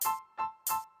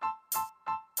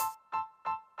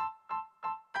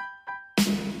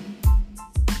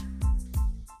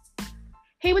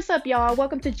Hey, what's up, y'all?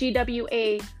 Welcome to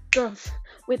GWA Girls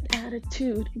with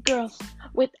Attitude. Girls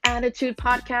with Attitude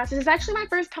podcast. This is actually my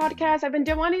first podcast. I've been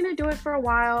wanting to do it for a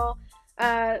while.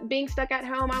 Being stuck at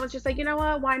home, I was just like, you know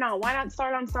what? Why not? Why not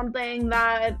start on something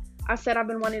that I said I've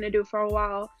been wanting to do for a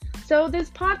while? So this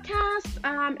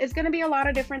podcast is going to be a lot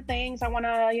of different things. I want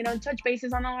to, touch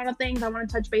bases on a lot of things. I want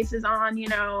to touch bases on,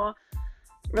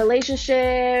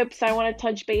 relationships. I want to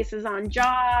touch bases on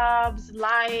jobs,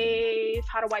 life,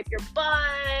 how to wipe your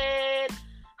butt,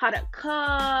 how to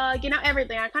cook,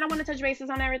 everything. I kind of want to touch bases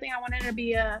on everything. I want it to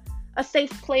be a safe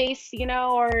place,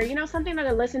 or, something that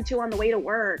I listen to on the way to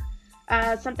work.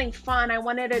 Something fun. I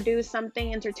wanted to do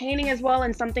something entertaining as well,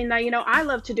 and something that, I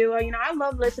love to do. I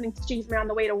love listening to Cheese Man on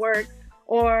the way to work,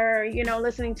 or,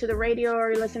 listening to the radio,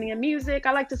 or listening to music.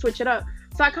 I like to switch it up.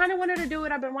 So I kind of wanted to do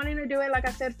it. I've been wanting to do it, like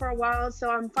I said, for a while. So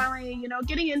I'm finally,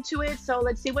 getting into it. So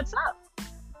let's see what's up.